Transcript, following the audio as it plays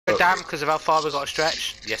dam because of how far we've got to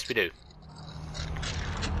stretch? Yes, we do.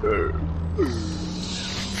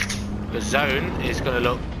 The zone is going to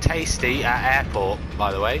look tasty at airport,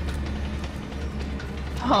 by the way.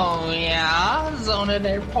 Oh yeah, zone at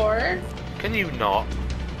airport. Can you not?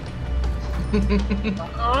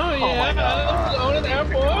 Oh yeah, zone at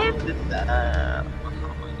airport.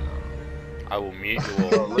 I will mute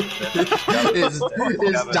you all. It's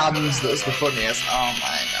dams that's the funniest. Oh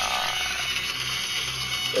my god.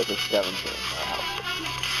 There's a scavenger.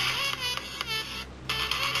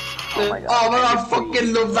 Oh my god. Oh man, I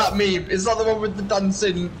fucking love that meme. Is that the one with the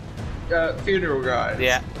dancing funeral guys?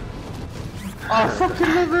 Yeah. I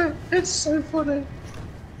fucking love it. It's so funny.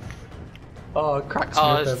 Oh, it cracks me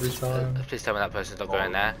up every time. Please tell me that person's not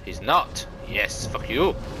going there. He's not. Yes, fuck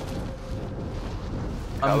you.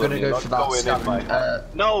 I'm gonna go for that.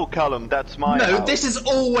 No, Callum, that's my house. No, this has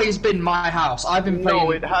always been my house. I've been playing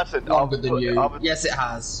No, it hasn't. longer than you. Yes, it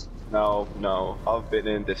has. No, I've been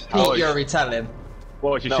in this house. Pete, Youri, tell him.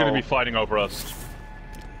 Well, you shouldn't be fighting over us.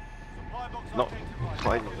 Not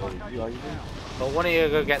fighting over you, are you? Well, one of you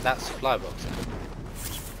go get that supply box then.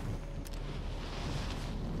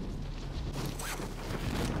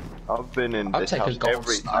 I've been in this house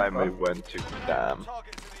every time I went to dam.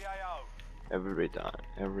 Every time.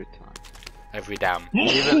 Every damn.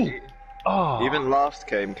 Even last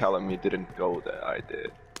game, Callum, he didn't go there. I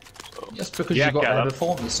did. So. Just because you got there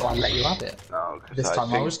before me, so I let you have it. No, this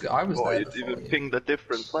time I was there. It even pinged a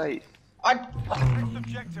different place. I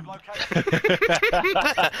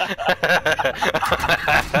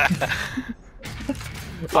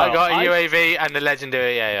got a UAV and the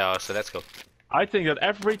legendary AR, so let's go. I think that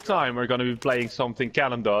every time we're gonna be playing something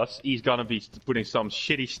Callum does, he's gonna be putting some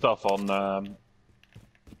shitty stuff on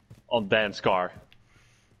Dan's car.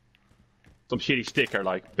 Some shitty sticker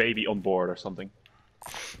like baby on board or something.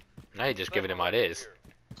 Now you're just giving him ideas.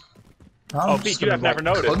 Oh, Pete, you have never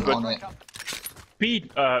noticed, but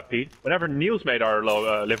Pete, whenever Niels made our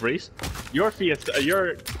liveries, your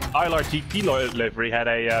ILR GT livery had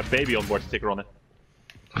a baby on board sticker on it.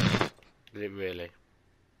 Did it really?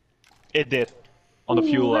 It did. On the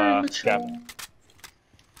fuel cap.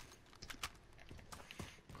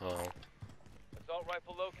 Oh. Assault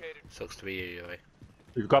rifle located. Sucks to be you, Youri.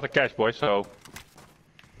 We've got the cash, boys, so...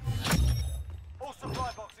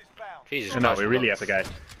 Jesus Christ. No, we really have the guy.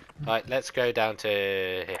 Right, let's go down to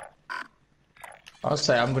here. I'll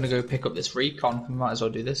say I'm gonna go pick up this recon. We might as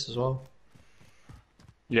well do this as well.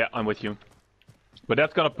 Yeah, I'm with you. But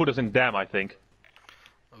that's gonna put us in dam, I think.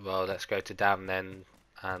 Well, let's go to dam then,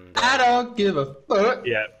 and... I don't give a fuck!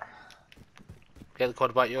 Yeah. Get the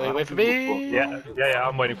quad bike, Youri, wait for me! Yeah,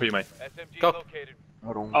 I'm waiting for you, mate. Go!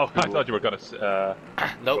 Oh, I thought you were gonna...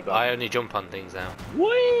 Nope, I only jump on things now.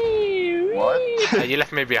 Whee! What? You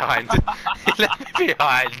left me behind. You left me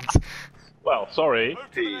behind. Well, sorry.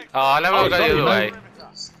 Pete, Oh, I never go the other way.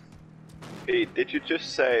 Pete, did you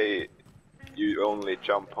just say you only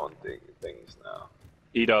jump on things now?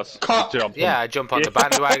 He does. Jump. Yeah, I jump on the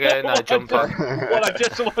bandwagon, I jump on... What I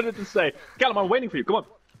just wanted to say. Callum, I'm waiting for you, come on.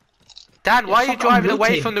 Dan, why are you driving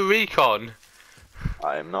away from the recon?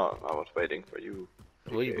 I am not, I was waiting for you.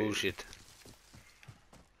 What you bullshit?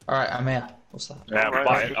 Alright, I'm here. What's that? Yeah, I'm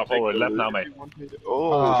fine. I've already left now, mate.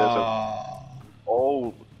 Oh, there's a...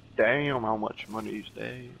 Oh, damn, how much money is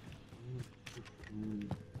there?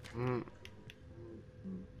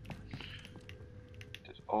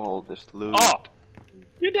 There's all this loot. Oh!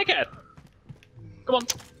 You dickhead! Come on!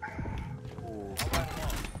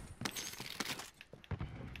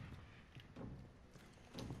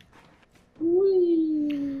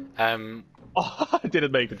 Oh, I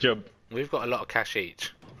didn't make the jump. We've got a lot of cash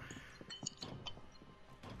each.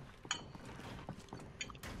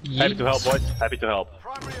 Happy to help, boys. Happy to help.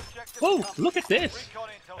 Whoa, look at this!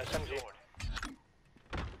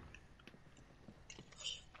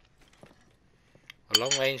 A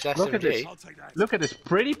long range SMG. Look at this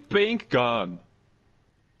pretty pink gun.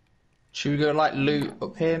 Should we go like loot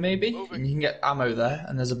up here maybe? And you can get ammo there,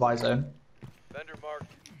 and there's a buy zone. Vendor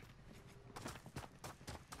marked.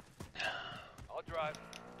 I'll drive.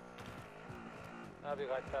 I'll be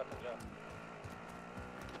right passenger.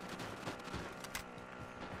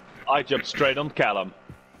 I jumped straight on Callum.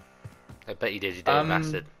 I bet you did, you damn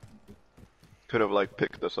bastard. Could have like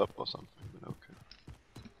picked us up or something, but okay.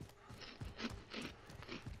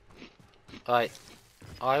 Right,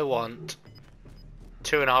 I want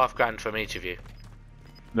 2.5 grand from each of you.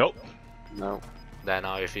 Nope. No. Then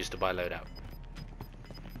I refuse to buy loadout.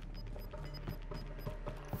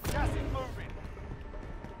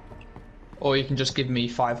 Or you can just give me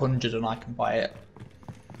 500 and I can buy it.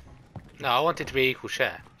 No, I want it to be equal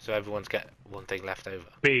share, so everyone's get one thing left over.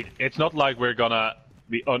 Pete, it's not like we're gonna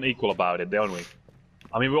be unequal about it, don't we?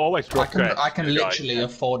 I mean, we always drop I can literally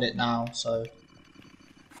afford it now, so.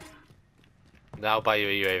 Now I'll buy you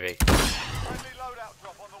a UAV. Friendly loadout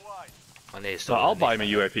drop on the way. I need So I'll buy him a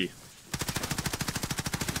UAV.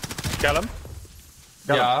 Callum?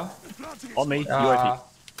 Yeah. On me, UAV.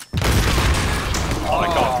 Oh my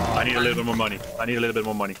god, I need a little bit more money. I need a little bit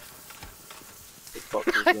more money.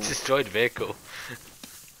 I destroyed the vehicle.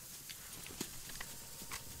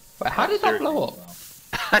 Wait, how did that blow up?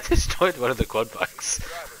 I destroyed one of the quad bikes.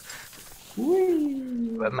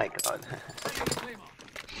 Oh my god.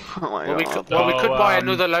 Oh my Well, we god. could buy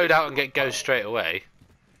another loadout and get ghost straight away.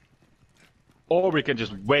 Or we can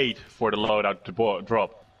just wait for the loadout to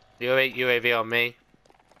drop. UAV on me.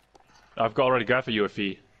 I've already got a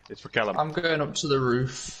UAV. It's for Callum. I'm going up to the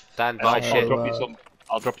roof. Stand And by I'll shit. drop you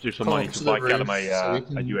some Come money up to to the buy roof Callum so we a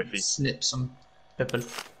can UAV. snip some people.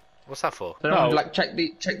 What's that for? Then No. like check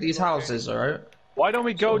these houses, alright? Why don't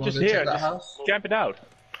we go Someone just go check here, that just house? camp it out?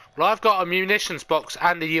 Well, I've got a munitions box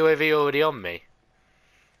and a UAV already on me.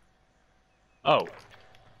 Oh.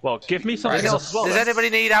 Well, give me something Right, else as well. Does then. anybody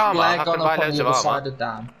need armour? I Flag can on buy up on loads the of other armour. side of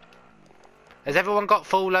Dam. Has everyone got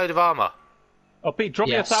full load of armour? Oh, Pete, drop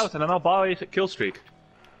Yes. me 1,000 and I'll buy a kill streak.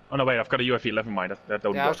 Oh no, wait, I've got a UAV. Never mind. That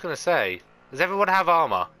don't Yeah, I work. was gonna say. Does everyone have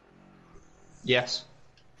armour? Yes.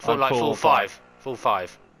 Full, I'm like full full five. five. Full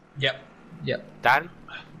five. Yep. Dan?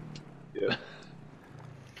 Yeah.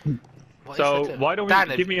 What is So that? why don't we Dan,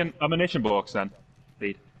 give me an ammunition box then,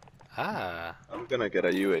 Pete? Ah, I'm gonna get a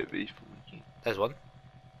UAV. there's one.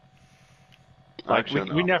 Like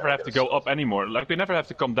Actually, we no, never I have to guess. go up anymore. Like we never have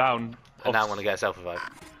to come down. And now I want to get a self-revive.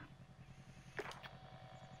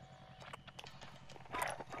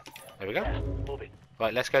 There we go.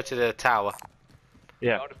 Right, let's go to the tower.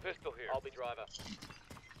 Yeah. Got a pistol here. I'll be driver.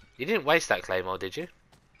 You didn't waste that claymore, did you?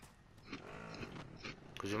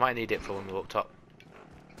 Because we might need it for when we walk top.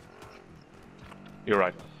 You're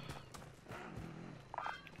right.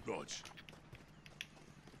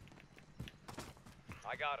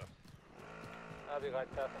 I got him. I'll be right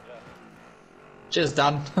passenger. Cheers,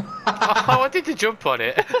 Dan. Oh, I wanted to jump on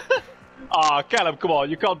it. Ah, Callum, come on,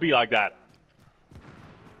 you can't be like that.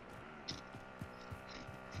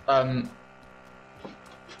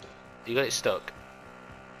 You got it stuck.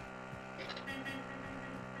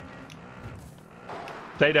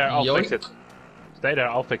 Stay there, I'll Yoink. fix it. Stay there,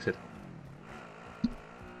 I'll fix it.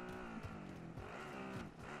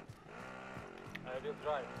 I will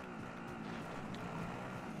drive.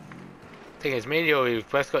 Thing is, me and Youri, we've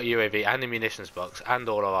both got a UAV and a munitions box and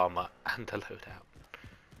all our armour and a loadout.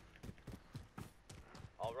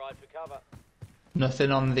 I'll ride for cover.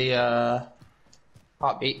 Nothing on the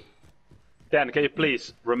heartbeat. Dan, can you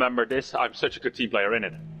please remember this? I'm such a good team player in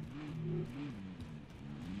it.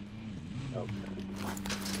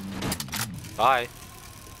 Bye.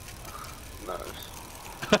 No.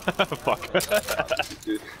 Fuck.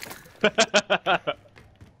 Dude. At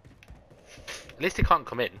least they can't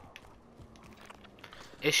come in.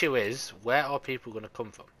 Issue is, where are people going to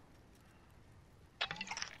come from?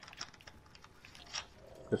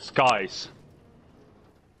 The skies.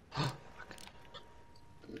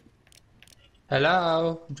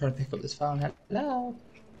 Hello? I'm trying to pick up this phone. Hello?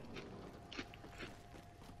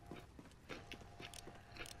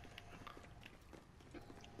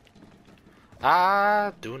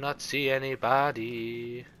 I do not see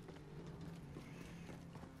anybody.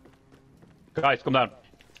 Guys, come down. What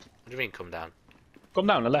do you mean, come down? Come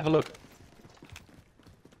down and have a look.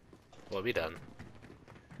 What have we done?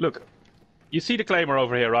 Look. You see the claymore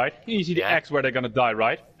over here, right? You see the Yeah. X where they're gonna die,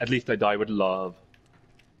 right? At least they die with love.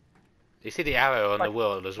 You see the arrow on the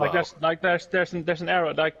world as well? There's an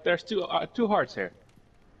arrow. Like there's two hearts here.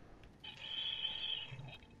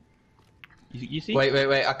 You see?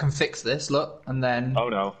 Wait. I can fix this, look. And then Oh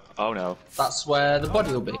no. Oh no. that's where the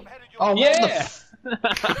body will be. Oh, Yeah! what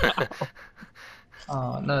the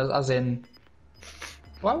Oh, no, as in...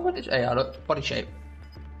 Why would it... Yeah, look, body shape.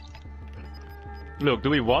 Look, do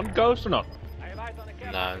we want ghosts or not? I have eyes on the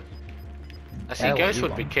camera. No. I see Yeah, what ghost do you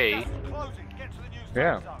would be want? key. Closing. Get to the news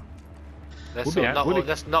Yeah. zone. Let's Would be, not, would all, be.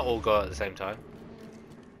 let's not all go at the same time.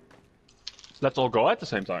 Let's all go at the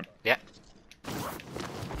same time. Yeah.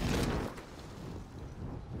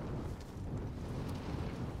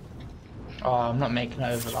 Oh, I'm not making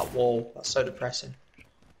it over that wall. That's so depressing.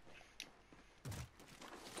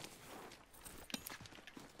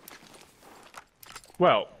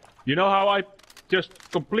 Well, you know how I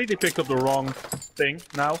just completely picked up the wrong thing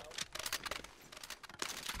now?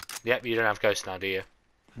 Yep, you don't have ghosts now, do you?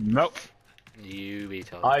 Nope. You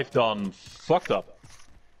retard. I've done fucked up.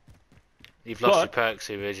 You've lost your perks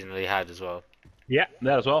you originally had as well. Yeah,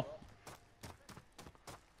 that as well.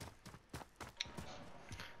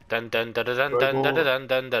 Dun dun dun dun dun dun dun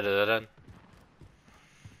dun dun dun.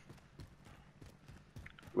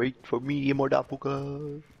 Wait for me,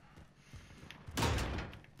 motherfucker.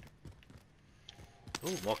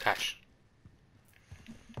 Ooh, more cash.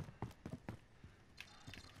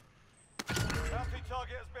 Bounty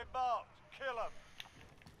target has been marked. Kill him.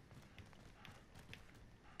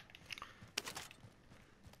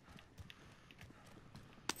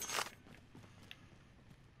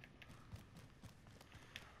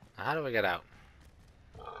 How do we get out?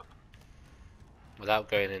 Without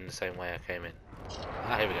going in the same way I came in.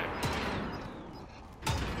 Ah, here we go.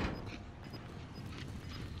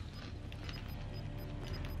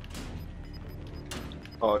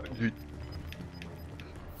 Oh, Gas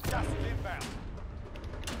is inbound.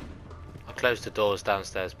 I closed the doors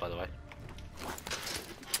downstairs, by the way.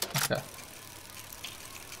 Okay.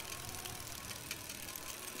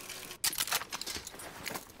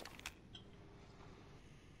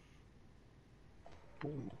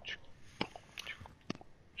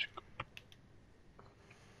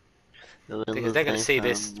 Because they're going to see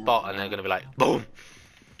this spot and they're going to be like, boom!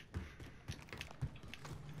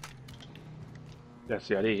 That's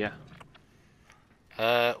the idea,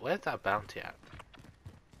 Where's that bounty at?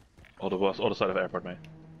 yeah. Other side of the airport, mate.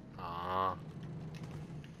 Ah.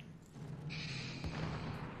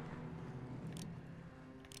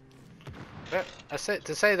 Well,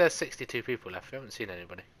 to say there's 62 people left, we haven't seen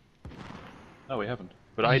anybody. No, we haven't.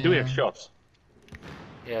 But I do have shots.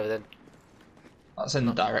 Yeah, but then That's in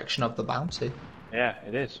the direction of the bounty. Yeah,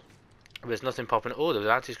 it is. there's nothing popping. Oh, the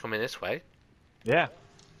bounty's coming this way. Yeah.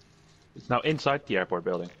 It's now inside the airport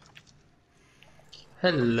building.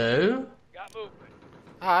 Hello? Got movement.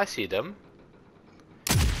 Ah, I see them.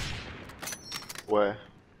 where?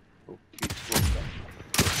 Oh,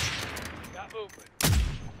 Got movement.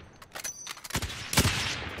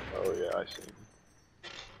 oh yeah, I see.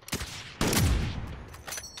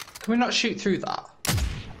 Can we not shoot through that?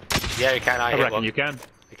 Yeah, you can. I hit reckon one. you can.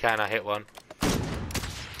 You can. I hit one. Oh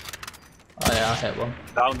yeah, I hit one.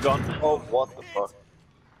 Down, gone. Oh, what the fuck?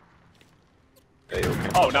 Hey, okay.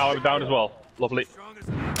 Oh, now I'm down as well. Lovely.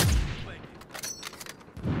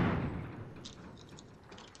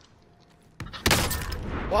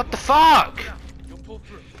 What the fuck? You'll pull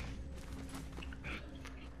through.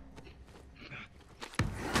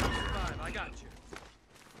 I got you.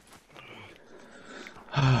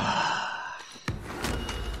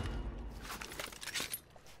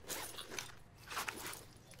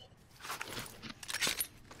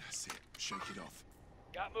 That's it. Shake it off.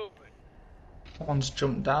 Got movement. One's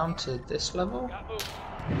jumped down to this level. Got movement.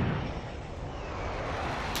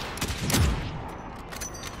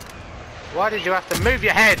 Why did you have to move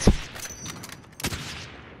your head?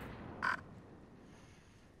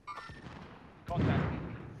 Contact.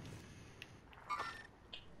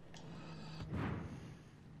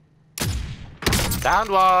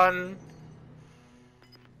 Down one.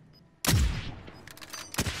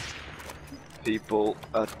 People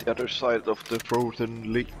at the other side of the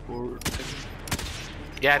frozen lake or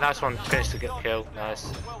Yeah, nice one. Finished the kill.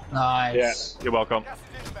 Nice. Nice. Yeah, you're welcome. Gas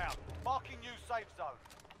is inbound. Marking new safe zone.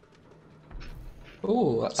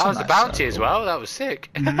 Ooh, that's That a was the nice bounty as circle. well. That was sick.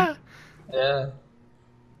 Yeah.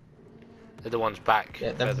 They're the ones back.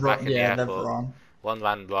 Yeah, further they've back run. in Yeah, the they've airport. run. One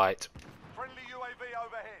ran right. Friendly UAV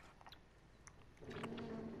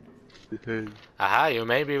overhead. Aha, you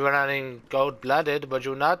may be running gold-blooded, but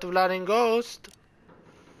you're not running ghost.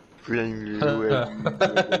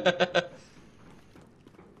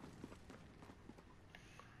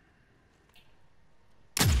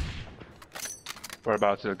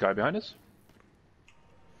 Whereabouts is the guy behind us?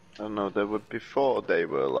 I don't know, they were before they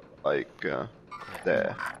were like there,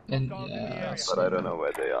 Yeah, but I don't know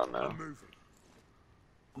where they are now. Moving.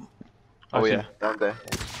 Oh I see. yeah, down there.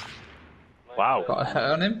 Wow. Got a hit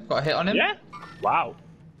on him. Got a hit on him. Yeah? Wow.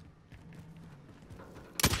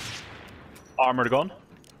 Armored gun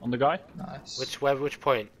on the guy. Nice. Which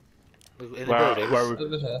point? In the Where buildings? we...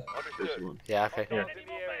 Over here. This one. Yeah, okay. Yeah. In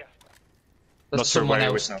the area. There's Not sure someone where he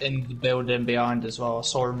else was now. in the building behind as well. I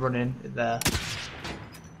saw him running there.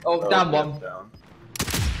 Oh, Oh, down yeah, one. down.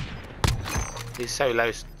 He's so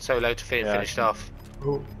low to being Yeah. finished off.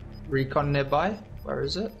 Oh, recon nearby. Where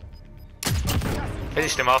is it?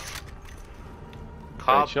 Finished him off.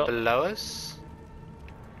 Car Great shot. below us.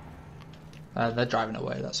 They're driving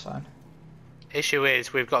away. That's fine. Issue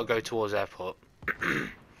is we've got to go towards airport.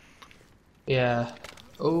 Yeah.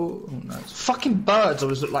 Oh, no. Fucking birds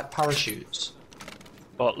always look like parachutes.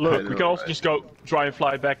 But look, I we know, can also right? just go try and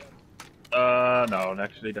fly back No,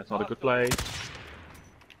 actually, that's not a good play.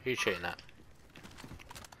 Who you shooting at?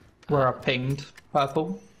 Where I pinged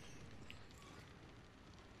purple.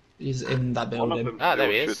 He's in that One of building. them Ah,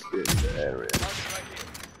 there he still is. should be in the area.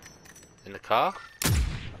 In the car?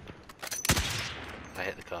 I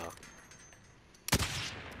hit the car.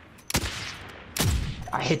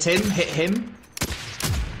 I hit him,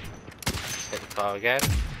 Hit the car again.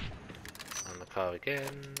 And the car again.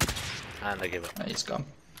 And I give up. He's gone.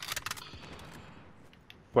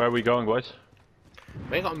 Where are we going, boys?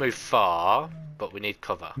 We ain't got to move far, but we need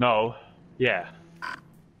cover. No. Yeah.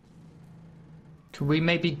 Could we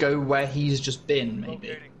maybe go where he's just been,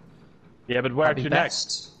 maybe? Yeah, but where That'd to be next?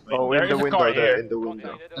 best. Oh, There in the is a window car there, here. in the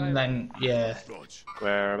window. And then, yeah. Dodge. In the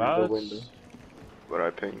Whereabouts? window. Where I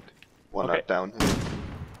pinged. One Okay. up down here.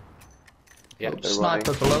 Yep. They're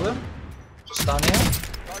Sniper below him. Just down here.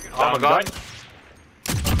 Oh my Down, god. guy.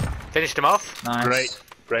 Finished him off. Nice.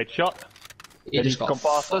 Great shot. He They just need to got come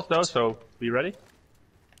past us fucked. though, so be ready.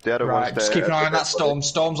 The other Right, one's just there. keep an eye on that storm.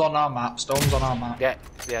 Storm's on our map. Storm's on our map. Yeah,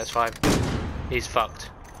 it's fine. He's fucked.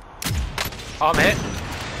 I'm hit.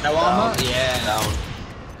 No armor? Yeah. Down.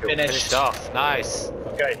 Finished. Finished off. Nice.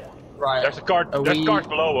 Okay. Right. There's a car. Are There's we- cars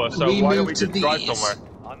below us. So we why don't move we to just drive these? somewhere?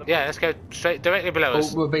 Yeah, let's go straight directly below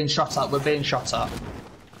us. Oh, we're being shot at. We're being shot at.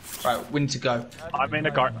 Right, we need to go. I'm in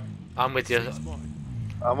the car. I'm with you.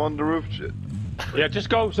 I'm on the roof. Shit. Yeah, just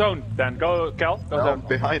go zone. Then go, Cal. Go I'm zone.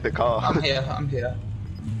 behind the car. I'm here. I'm here.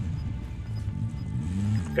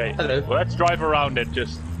 Okay. Hello. Well, let's drive around it.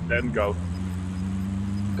 Just then go.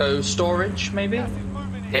 Go storage, maybe?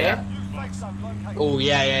 Here? Oh,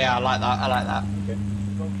 yeah. I like that. I like that.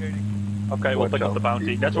 Okay, we'll Watch pick up out. the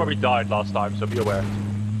bounty. That's where we died last time, so be aware.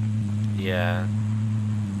 Yeah.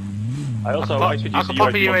 I also I should can use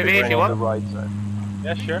pop the a UAV if you On the want. right side.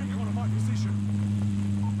 Yeah, sure. You're on my position.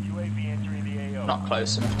 UAV entering the AO. Not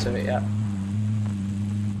close enough to it yet.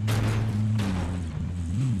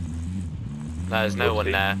 There's no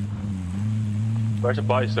one there. Where's the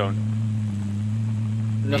buy zone?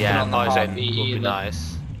 Nothing Yeah, on the my zone heartbeat would be either.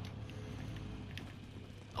 nice.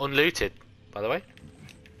 Unlooted, by the way.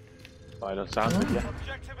 By the sound of it, yeah.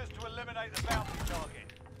 Objective is to eliminate the bounty target.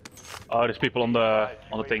 Oh, there's people on the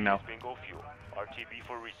thing now. Bingo fuel. RTB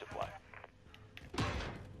for resupply.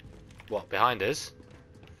 What, behind us?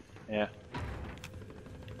 Yeah.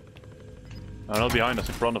 No, not behind us,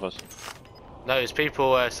 in front of us. No, there's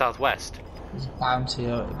people southwest. There's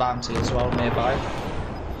a bounty as well nearby.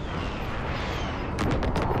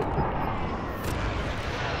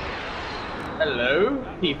 Hello,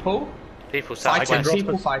 people. People Fighting, southwest.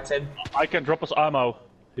 people fighting. I can drop us ammo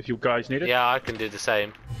if you guys need it. Yeah, I can do the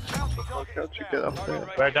same. Can't you get up there?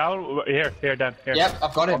 Where down? Here, Dan. Here. Yep,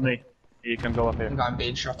 I've got On it. me. You can go up I here. think I'm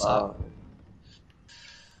being shot at. Oh.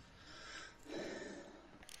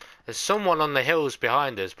 There's someone on the hills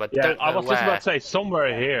behind us, but Yeah, don't know I was where. just about to say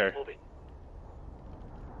somewhere here.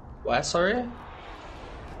 Where, sorry?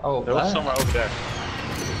 Oh, There was somewhere over there.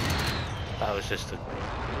 That was just a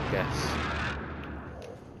guess.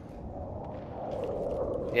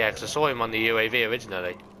 Yeah, because I saw him on the UAV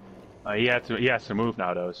originally. He has to move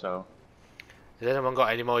now though. So Has anyone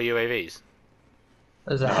got any more UAVs?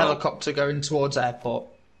 There's a helicopter going towards airport.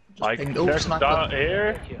 Just like pinged. Oh, there's sniper. down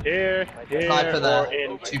here, Sniper there. or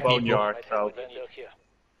in Two boneyard. So Here.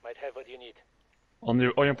 Might have what you need. on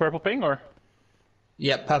your purple ping or?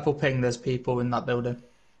 Yep, purple ping, there's people in that building.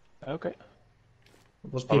 Okay.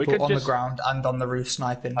 There's Oh, we people could on just- the ground and on the roof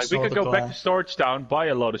sniping. Like we Saw could the go glare. back to storage town, buy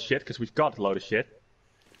a load of shit because we've got a load of shit.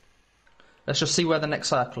 Let's just see where the next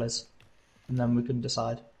circle is. And then we can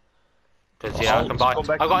decide. Because yeah, I can buy. come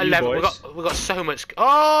back I got to you 11. boys. We got so much.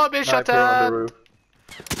 Oh, I've been shot Sniper on at. the roof.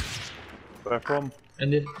 Where from?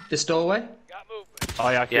 In this doorway? Got movement. Oh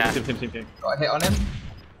yeah, Yeah. Team. Got a hit on him.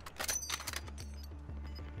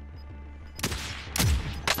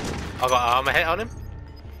 I got an armor hit on him.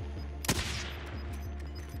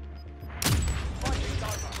 Fight's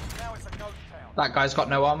over. Now it's a ghost town. That guy's got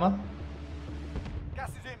no armor. Gas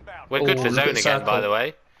is inbound. We're good Oh, for look zone at again, by circle. the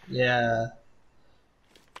way. Yeah.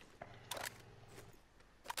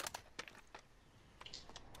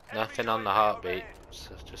 Nothing on the heartbeat.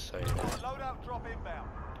 So just so you know. Loadout drop inbound.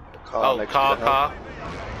 Car Oh, next car, to the house.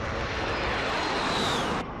 car.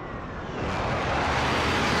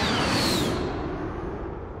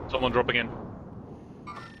 Someone dropping in.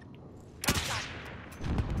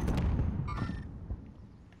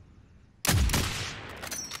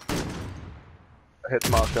 Hit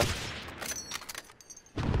marker.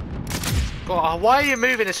 God, why are you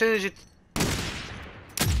moving as soon as you?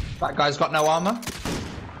 That guy's got no armor.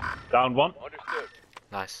 Down one, Understood.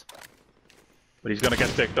 Nice. but he's gonna get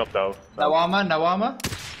picked up though. No armor, no armor.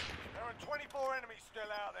 They're in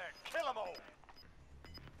Well,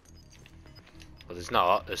 there's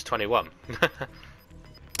not. There's 21.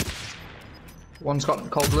 One's got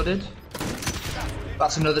cold-blooded.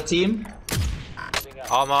 That's another team.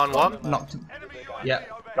 Arm on one. Knocked. Yeah.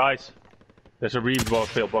 Guys, there's a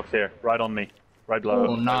refill box here, right on me, right below.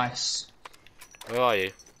 Oh, nice. Where are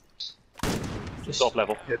you? Just Top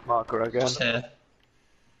level. Hit marker again. just here.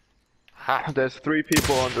 Ha. There's 3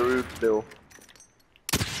 people on the roof still.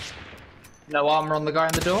 No armor on the guy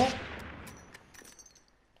in the door.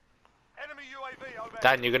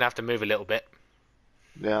 Dan, you're gonna have to move a little bit.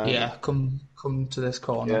 Yeah. Yeah, come to this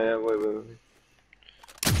corner. Yeah, wait.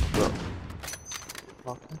 Well,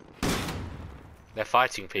 okay. They're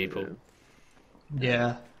fighting people.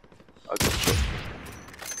 Yeah. I got shot.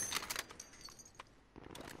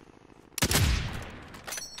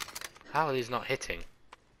 How are these not hitting?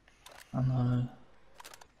 I know.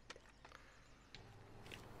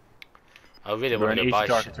 I really We're want in to buy each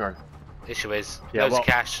target turn. Issue is, Yeah, loads well- of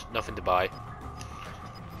cash, nothing to buy.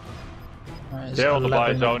 Right, it's They're on the buy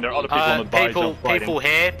 11. zone, there are other people on the buy zone fighting. people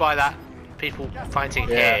here, by that. People fighting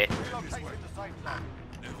Yeah. here.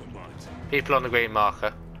 People on the green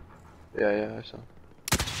marker. Yeah, I saw.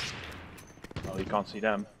 Well, you can't see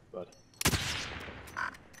them, but...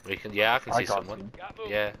 We can, yeah, I can see can't someone.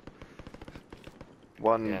 Yeah,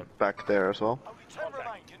 One Yeah. back there as well.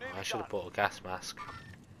 I should have bought a gas mask.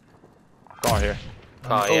 Car here.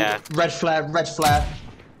 Oh, Oh, yeah. red flare, red flare.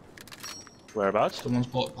 Whereabouts? Someone's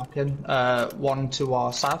brought back in. One to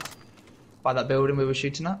our south, by that building we were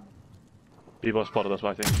shooting at. People have spotted us,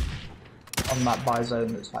 I think. On that buy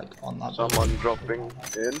zone that's like on that building. Someone dropping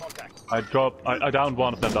in. I downed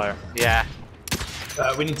one of them there. Yeah.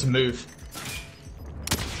 We need to move.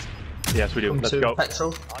 Yes, we do. Come Let's to go.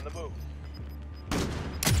 petrol. On the move.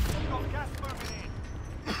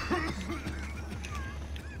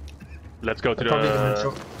 Let's go to Probably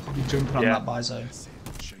the... probably jumping on yeah. that buy zone. That's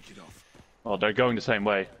it. Shake it off. Oh, they're going the same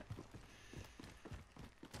way.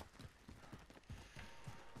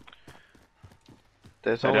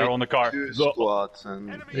 There's Yeah, only they're on the car. 2 Go. squads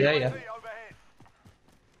and Yeah.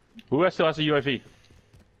 Who still has a UAV?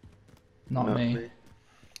 Not Not me. me.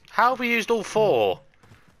 How have we used all 4?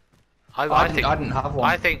 I didn't have one.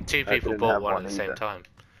 I think 2 people didn't bought have one at one the same either. time.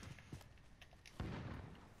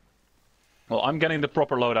 Well, I'm getting the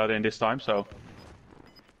proper loadout in this time, so...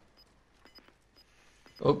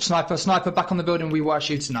 Oh, sniper back on the building we were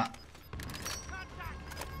shooting at.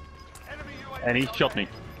 And he shot me.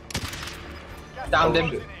 Downed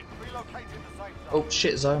him. Oh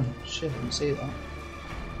shit, zone. Shit, I didn't see that.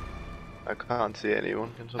 I can't see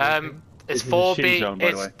anyone. Can someone It's This is a 4 shitty B. zone,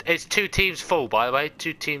 by the way. It's 2 teams full, by the way.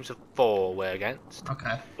 2 teams of 4 we're against.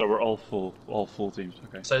 Okay. So we're all full teams,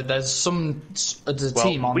 okay. So there's a Well,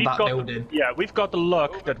 team on we've that got building. Yeah, we've got the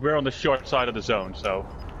luck that we're on the short side of the zone, so...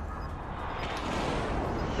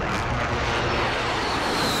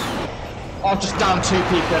 I've just downed 2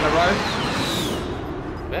 people in a row.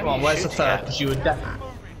 Where Come are on, you where's the shooting third? at? Because you were definitely...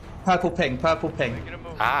 Purple ping, purple ping.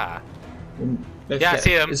 Ah. Let's Yeah, I get-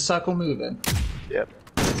 see him. Is circle moving? Yep.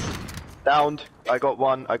 Downed. I got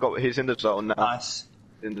one. He's in the zone now. Nice.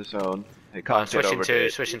 In the zone. He I'm can't get over there.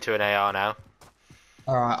 switching to an AR now.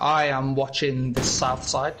 Alright, I am watching the south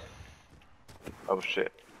side. Oh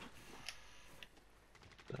shit.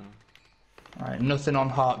 Alright, nothing on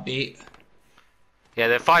heartbeat. Yeah,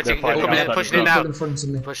 they're fighting. They're fighting coming in, outside pushing the in People now. in front of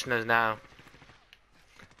me. Pushing us now.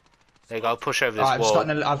 They gotta push over this Alright, wall.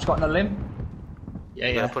 I've just gotten a limb. Yeah,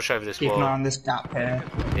 They're yeah. gonna push over this Keep an eye wall. on this gap here.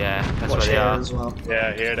 Yeah, that's Watch where they here are. as well.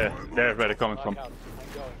 Yeah, here they're where they're coming from.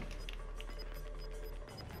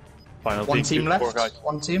 Final One team 4 left. guys.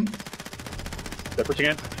 One team. They're pushing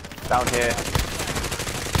in. Down here.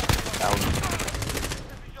 Down.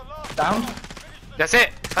 Down. That's it.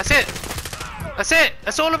 That's it. That's it.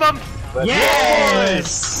 That's all of them.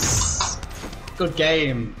 Yes! Good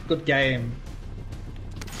game. Good game.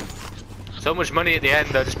 So much money at the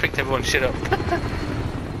end. I just picked everyone's shit up.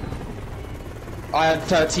 I had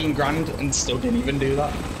 13 grand and still didn't even do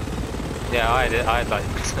that. Yeah, I had like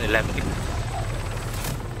 11.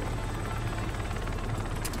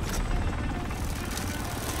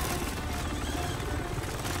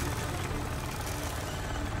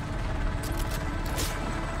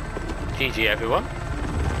 GG everyone.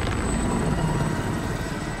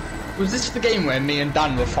 Was this the game where me and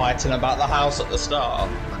Dan were fighting about the house at the start?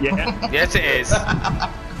 Yeah. Yes, it is.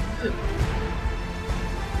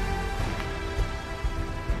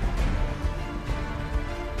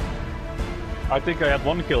 I think I had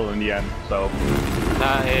 1 kill in the end, so...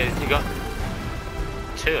 You got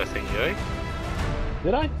 2, I think, Youri.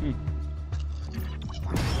 Did I?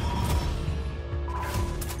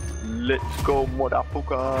 Let's go,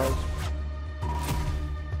 motherfuckers.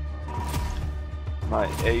 My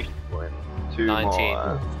 8th win. 2 19.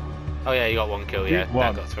 more. Oh yeah, you got 1 kill, yeah. One.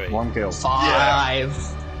 I got 3. 1 kill.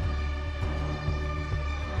 5.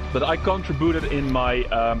 But I contributed in my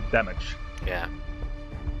damage. Yeah.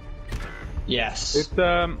 Yes.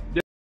 Did